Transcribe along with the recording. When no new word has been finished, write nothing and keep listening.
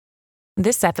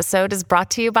This episode is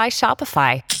brought to you by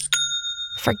Shopify.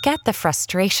 Forget the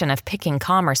frustration of picking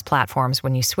commerce platforms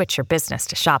when you switch your business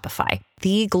to Shopify,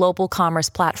 the global commerce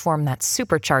platform that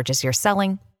supercharges your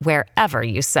selling wherever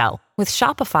you sell. With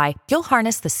Shopify, you'll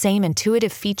harness the same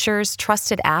intuitive features,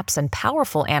 trusted apps, and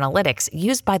powerful analytics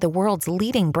used by the world's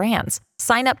leading brands.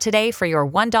 Sign up today for your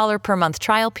 $1 per month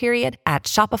trial period at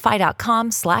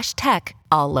shopify.com/tech,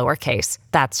 all lowercase.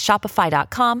 That's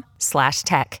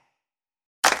shopify.com/tech.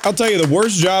 I'll tell you, the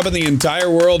worst job in the entire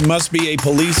world must be a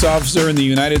police officer in the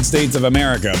United States of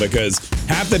America, because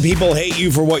half the people hate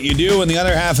you for what you do and the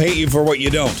other half hate you for what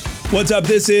you don't. What's up?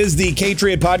 This is the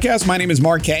K-Triad Podcast. My name is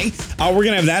Mark K. We're going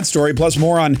to have that story, plus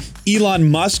more on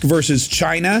Elon Musk versus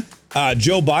China,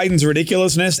 Joe Biden's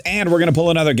ridiculousness, and we're going to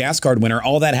pull another gas card winner.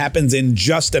 All that happens in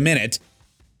just a minute.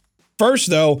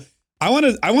 First, though, I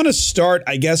want to start,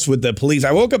 I guess, with the police.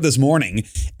 I woke up this morning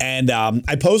and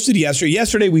I posted yesterday.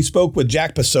 Yesterday, we spoke with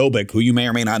Jack Posobiec, who you may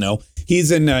or may not know.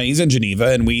 He's in Geneva,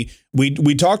 and we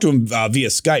talked to him via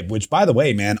Skype. Which, by the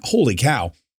way, man, holy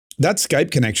cow, that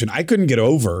Skype connection! I couldn't get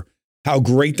over how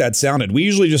great that sounded. We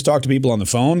usually just talk to people on the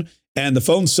phone, and the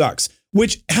phone sucks.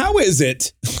 Which, how is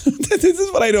it? This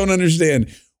is what I don't understand.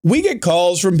 We get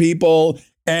calls from people,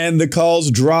 and the calls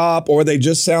drop, or they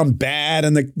just sound bad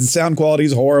and the sound quality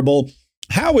is horrible.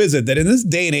 How is it that in this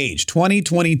day and age,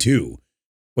 2022,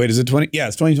 wait, is it 20? Yeah,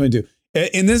 it's 2022.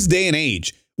 In this day and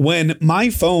age, when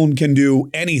my phone can do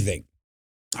anything,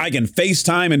 I can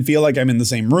FaceTime and feel like I'm in the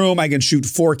same room. I can shoot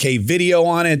 4K video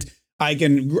on it. I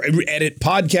can edit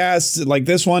podcasts like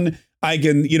this one. I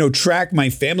can, track my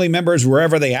family members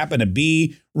wherever they happen to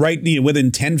be, right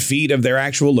within 10 feet of their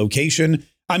actual location.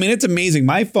 I mean, it's amazing.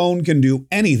 My phone can do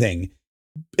anything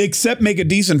except make a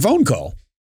decent phone call.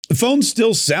 The phones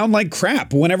still sound like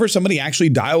crap. Whenever somebody actually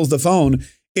dials the phone,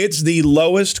 it's the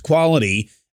lowest quality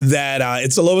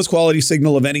it's the lowest quality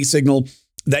signal of any signal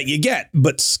that you get.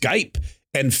 But Skype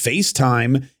and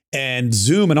FaceTime and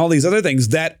Zoom and all these other things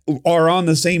that are on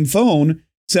the same phone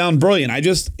sound brilliant.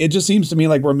 It just seems to me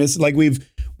like we're missing,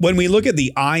 when we look at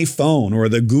the iPhone or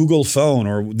the Google phone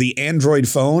or the Android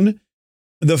phone,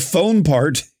 the phone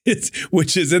part,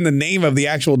 which is in the name of the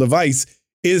actual device,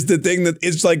 is the thing that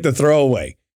it's like the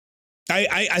throwaway.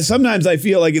 I sometimes I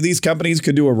feel like if these companies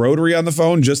could do a rotary on the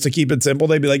phone just to keep it simple,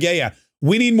 they'd be like, yeah,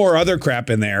 we need more other crap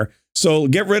in there. So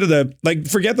get rid of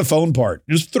forget the phone part.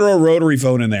 Just throw a rotary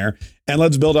phone in there and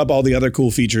let's build up all the other cool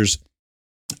features.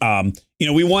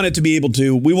 We want it to be able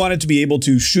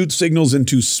to shoot signals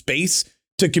into space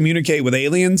to communicate with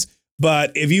aliens.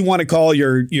 But if you want to call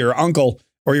your uncle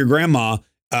or your grandma,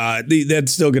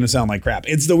 that's still going to sound like crap.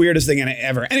 It's the weirdest thing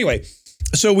ever. Anyway,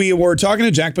 so we were talking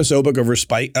to Jack Posobiec over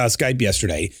Skype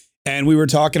yesterday, and we were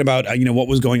talking about, what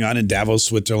was going on in Davos,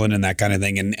 Switzerland, and that kind of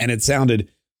thing. And it sounded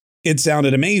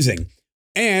amazing.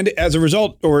 And as a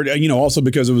result, or, also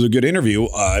because it was a good interview,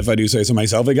 if I do say so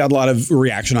myself, it got a lot of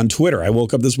reaction on Twitter. I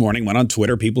woke up this morning, went on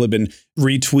Twitter. People have been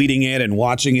retweeting it and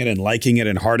watching it and liking it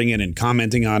and hearting it and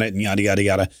commenting on it and yada, yada,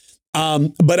 yada.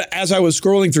 But as I was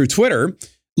scrolling through Twitter,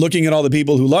 looking at all the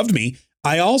people who loved me,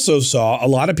 I also saw a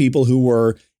lot of people who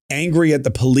were angry at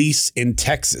the police in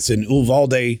Texas, in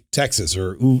Uvalde, Texas,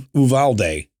 or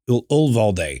Uvalde.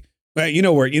 Right, you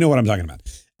know what I'm talking about.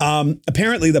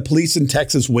 Apparently, the police in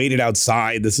Texas waited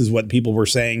outside. This is what people were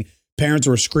saying. Parents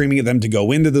were screaming at them to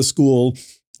go into the school.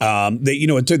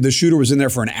 The shooter was in there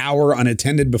for an hour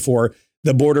unattended before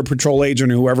the Border Patrol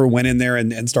agent or whoever went in there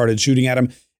and started shooting at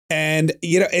him. And,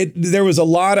 there was a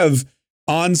lot of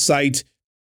on-site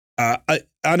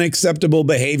unacceptable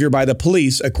behavior by the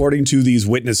police, according to these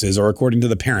witnesses or according to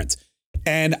the parents.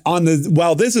 And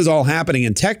while this is all happening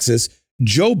in Texas,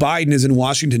 Joe Biden is in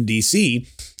Washington, D.C.,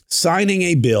 signing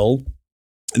a bill,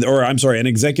 an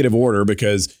executive order,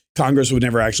 because Congress would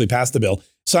never actually pass the bill,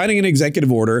 signing an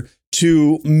executive order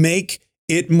to make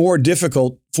it more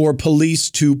difficult for police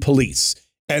to police.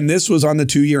 And this was on the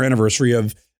 2-year anniversary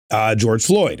of George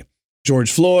Floyd.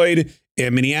 George Floyd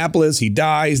in Minneapolis, he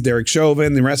dies. Derek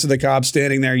Chauvin, the rest of the cops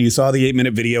standing there. You saw the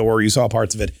 8-minute video, or you saw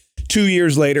parts of it. 2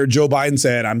 years later, Joe Biden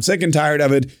said, I'm sick and tired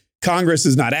of it. Congress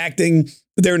is not acting.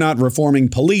 They're not reforming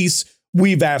police.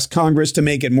 We've asked Congress to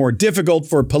make it more difficult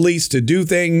for police to do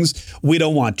things. We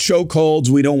don't want chokeholds.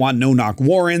 We don't want no-knock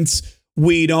warrants.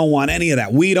 We don't want any of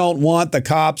that. We don't want the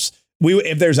cops.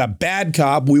 If there's a bad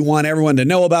cop, we want everyone to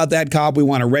know about that cop. We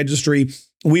want a registry.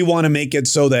 We want to make it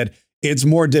so that it's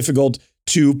more difficult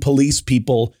to police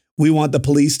people. We want the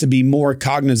police to be more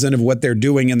cognizant of what they're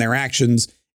doing and their actions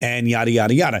and yada,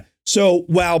 yada, yada. So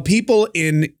while people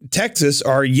in Texas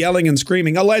are yelling and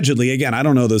screaming, allegedly, again, I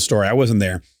don't know the story, I wasn't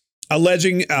there,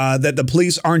 alleging that the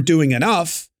police aren't doing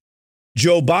enough,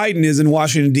 Joe Biden is in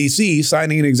Washington, D.C.,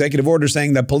 signing an executive order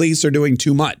saying that police are doing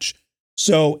too much.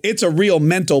 So it's a real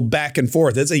mental back and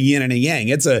forth. It's a yin and a yang.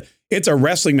 It's a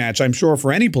wrestling match, I'm sure,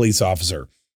 for any police officer.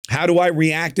 How do I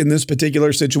react in this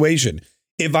particular situation?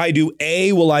 If I do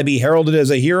A, will I be heralded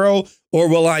as a hero, or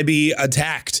will I be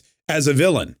attacked as a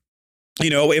villain?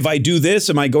 If I do this,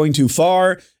 am I going too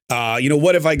far?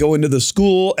 What if I go into the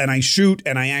school and I shoot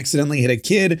and I accidentally hit a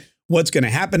kid? What's going to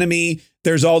happen to me?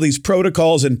 There's all these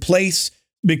protocols in place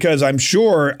because I'm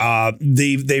sure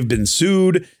they've been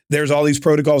sued. There's all these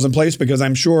protocols in place because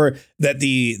I'm sure that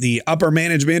the upper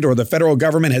management or the federal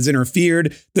government has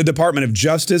interfered. The Department of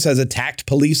Justice has attacked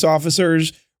police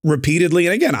officers repeatedly.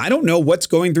 And again, I don't know what's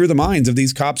going through the minds of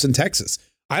these cops in Texas.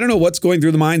 I don't know what's going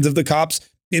through the minds of the cops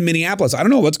in Minneapolis. I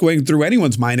don't know what's going through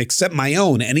anyone's mind except my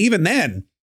own. And even then,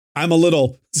 I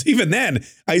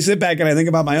sit back and I think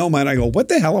about my own mind. I go, what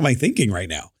the hell am I thinking right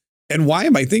now? And why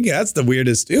am I thinking? That's the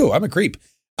weirdest. Ew, I'm a creep.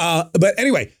 But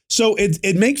anyway, so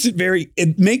it makes it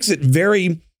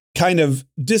very kind of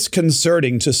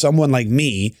disconcerting to someone like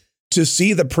me to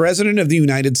see the president of the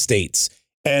United States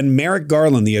and Merrick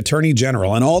Garland, the attorney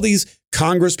general, and all these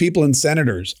Congress people and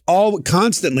senators all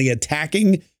constantly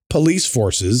attacking police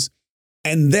forces.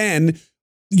 And then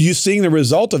you seeing the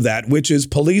result of that, which is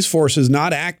police forces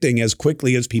not acting as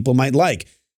quickly as people might like.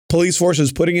 Police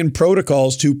forces putting in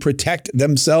protocols to protect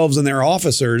themselves and their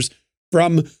officers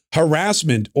from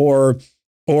harassment or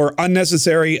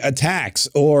unnecessary attacks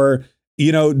or,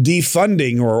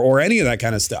 defunding or any of that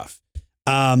kind of stuff.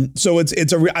 So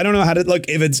I don't know how to look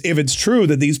if it's true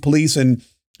that these police in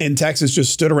Texas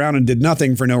just stood around and did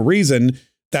nothing for no reason.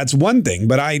 That's one thing.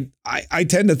 But I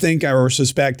tend to think or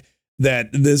suspect that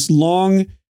this long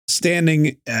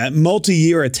standing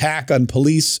multi-year attack on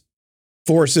police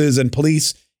forces and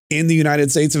police in the United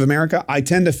States of America, I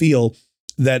tend to feel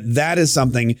that is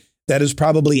something that is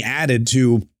probably added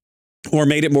to or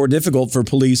made it more difficult for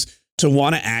police to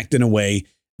want to act in a way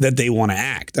that they want to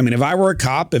act. I mean, if I were a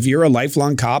cop, if you're a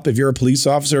lifelong cop, if you're a police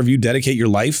officer, if you dedicate your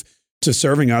life to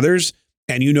serving others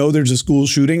and there's a school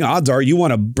shooting, odds are you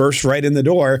want to burst right in the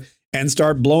door and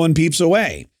start blowing peeps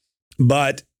away.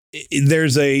 But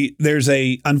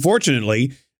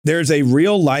unfortunately, there's a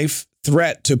real life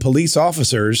threat to police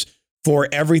officers for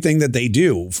everything that they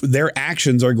do. Their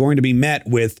actions are going to be met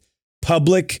with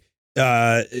public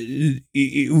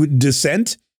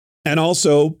dissent and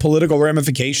also political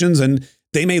ramifications, and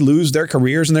they may lose their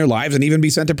careers and their lives and even be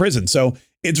sent to prison. So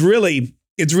it's really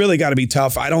got to be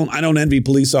tough. I don't envy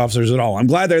police officers at all. I'm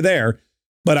glad they're there,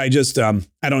 but I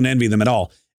don't envy them at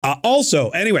all. Also,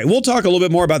 anyway, we'll talk a little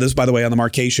bit more about this, by the way, on the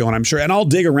Mark Kaye Show, and I'm sure, and I'll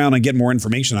dig around and get more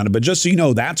information on it. But just so you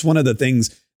know, that's one of the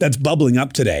things that's bubbling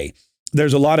up today.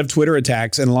 There's a lot of Twitter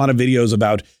attacks and a lot of videos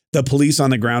about the police on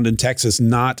the ground in Texas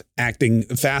not acting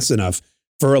fast enough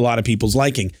for a lot of people's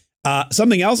liking.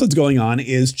 Something else that's going on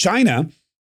is China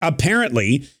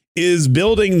apparently is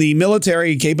building the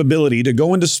military capability to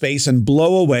go into space and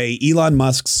blow away Elon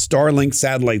Musk's Starlink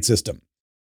satellite system.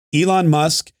 Elon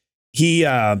Musk, he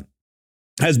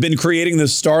has been creating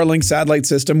this Starlink satellite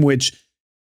system, which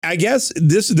I guess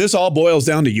this all boils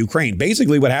down to Ukraine.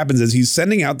 Basically, what happens is he's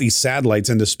sending out these satellites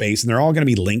into space and they're all going to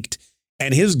be linked.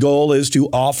 And his goal is to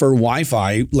offer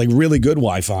Wi-Fi, like really good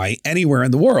Wi-Fi, anywhere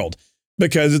in the world,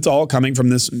 because it's all coming from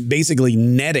this basically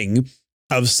netting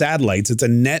of satellites. It's a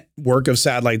network of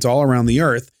satellites all around the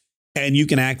earth, and you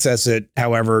can access it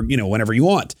whenever you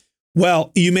want.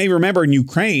 Well, you may remember in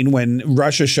Ukraine when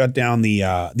Russia shut down the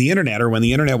internet, or when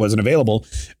the internet wasn't available,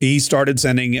 Elon started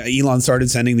sending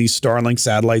these Starlink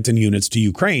satellites and units to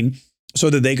Ukraine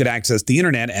so that they could access the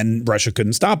internet, and Russia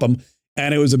couldn't stop them.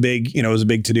 And it was a big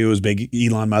to-do. It was big.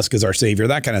 Elon Musk is our savior,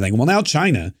 that kind of thing. Well, now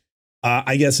China,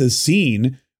 I guess, has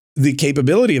seen the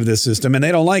capability of this system, and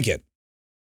they don't like it.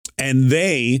 And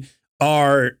they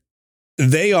are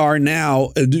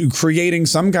now creating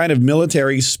some kind of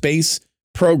military space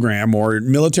program or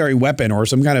military weapon or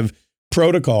some kind of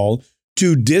protocol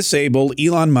to disable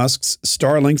Elon Musk's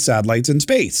Starlink satellites in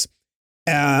space.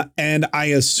 And I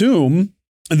assume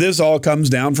this all comes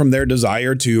down from their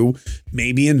desire to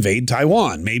maybe invade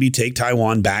Taiwan, maybe take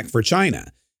Taiwan back for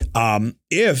China.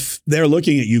 If they're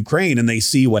looking at Ukraine and they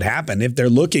see what happened, if they're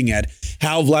looking at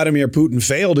how Vladimir Putin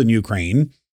failed in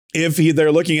Ukraine, if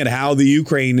they're looking at how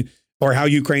Ukraine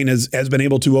has been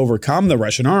able to overcome the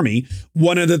Russian army,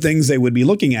 one of the things they would be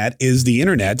looking at is the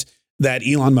internet that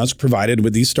Elon Musk provided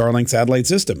with these Starlink satellite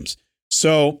systems.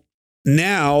 So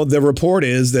now the report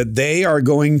is that they are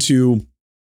going to,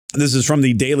 this is from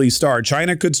the Daily Star,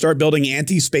 China could start building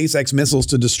anti-SpaceX missiles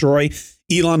to destroy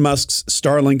Elon Musk's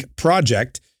Starlink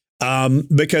project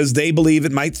because they believe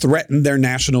it might threaten their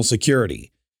national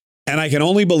security. And I can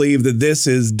only believe that this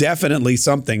is definitely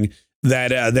something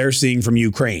that they're seeing from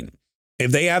Ukraine.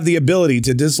 If they have the ability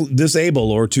to disable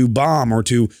or to bomb or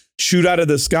to shoot out of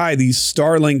the sky these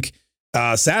Starlink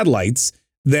satellites,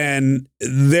 then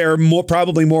they're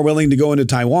probably more willing to go into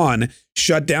Taiwan,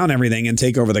 shut down everything, and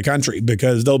take over the country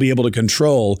because they'll be able to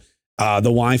control the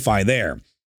Wi-Fi there.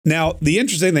 Now, the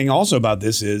interesting thing also about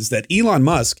this is that Elon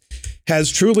Musk has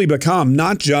truly become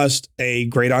not just a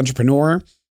great entrepreneur,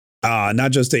 not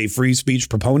just a free speech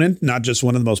proponent, not just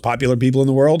one of the most popular people in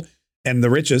the world and the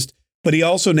richest, but he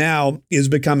also now is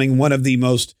becoming one of the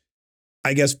most,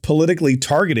 I guess, politically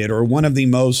targeted or one of the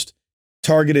most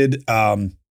targeted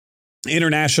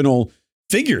international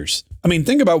figures. I mean,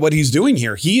 think about what he's doing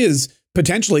here. He is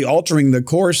potentially altering the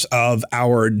course of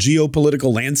our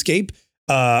geopolitical landscape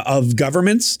of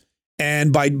governments.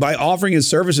 And by offering his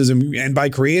services and by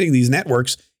creating these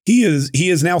networks, he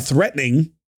is now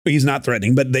threatening. He's not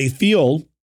threatening, but they feel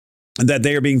that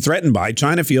they are being threatened by.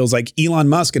 China feels like Elon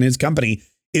Musk and his company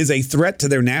is a threat to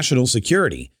their national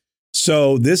security.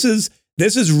 So this is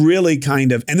really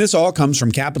kind of, and this all comes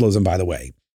from capitalism, by the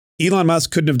way. Elon Musk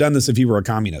couldn't have done this if he were a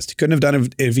communist. He couldn't have done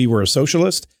it if he were a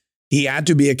socialist. He had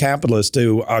to be a capitalist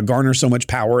to garner so much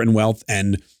power and wealth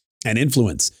and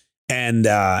influence. And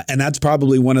that's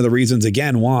probably one of the reasons,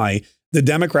 again, why the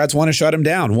Democrats want to shut him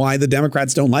down, why the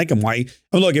Democrats don't like him.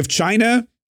 Look, if China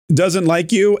doesn't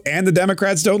like you and the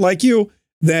Democrats don't like you,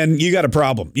 then you got a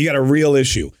problem. You got a real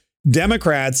issue.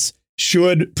 Democrats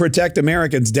should protect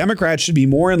Americans. Democrats should be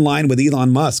more in line with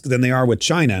Elon Musk than they are with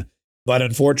China. But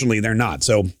unfortunately, they're not.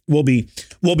 So we'll be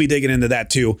digging into that,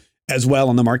 too, as well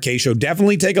on the Mark Kaye Show.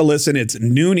 Definitely take a listen. It's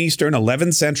noon Eastern,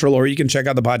 11 Central, or you can check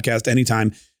out the podcast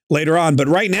anytime later on. But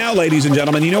right now, ladies and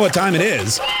gentlemen, you know what time it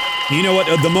is. You know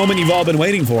what the moment you've all been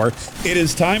waiting for. It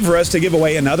is time for us to give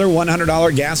away another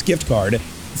 $100 gas gift card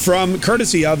from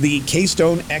courtesy of the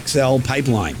Keystone XL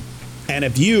pipeline. And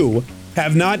if you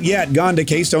have not yet gone to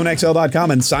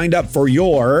KeystoneXL.com and signed up for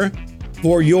your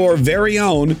very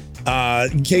own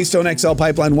Keystone XL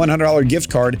Pipeline $100 gift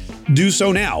card, do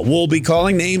so now. We'll be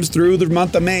calling names through the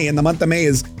month of May, and the month of May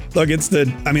is, look,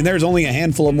 there's only a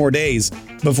handful of more days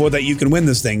before that you can win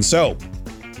this thing. So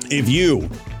if you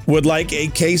would like a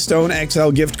Keystone XL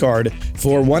gift card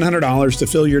for $100 to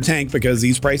fill your tank because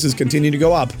these prices continue to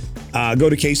go up, go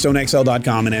to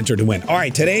KeystoneXL.com and enter to win. All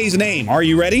right, today's name. Are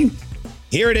you ready?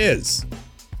 Here it is.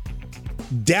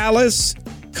 Dallas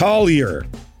Collier.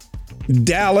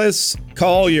 Dallas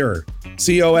Collier,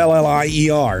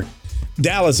 Collier.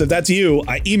 Dallas, if that's you,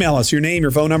 email us your name,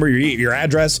 your phone number, your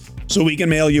address, so we can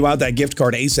mail you out that gift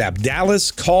card ASAP. Dallas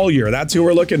Collier, that's who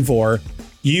we're looking for.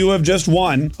 You have just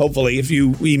won, hopefully, if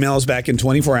you email us back in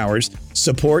 24 hours,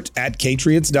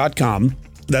 support@Katriots.com.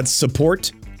 That's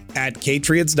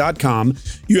support@Katriots.com.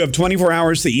 You have 24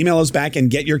 hours to email us back and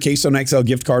get your Keystone XL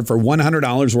gift card for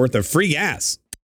 $100 worth of free gas.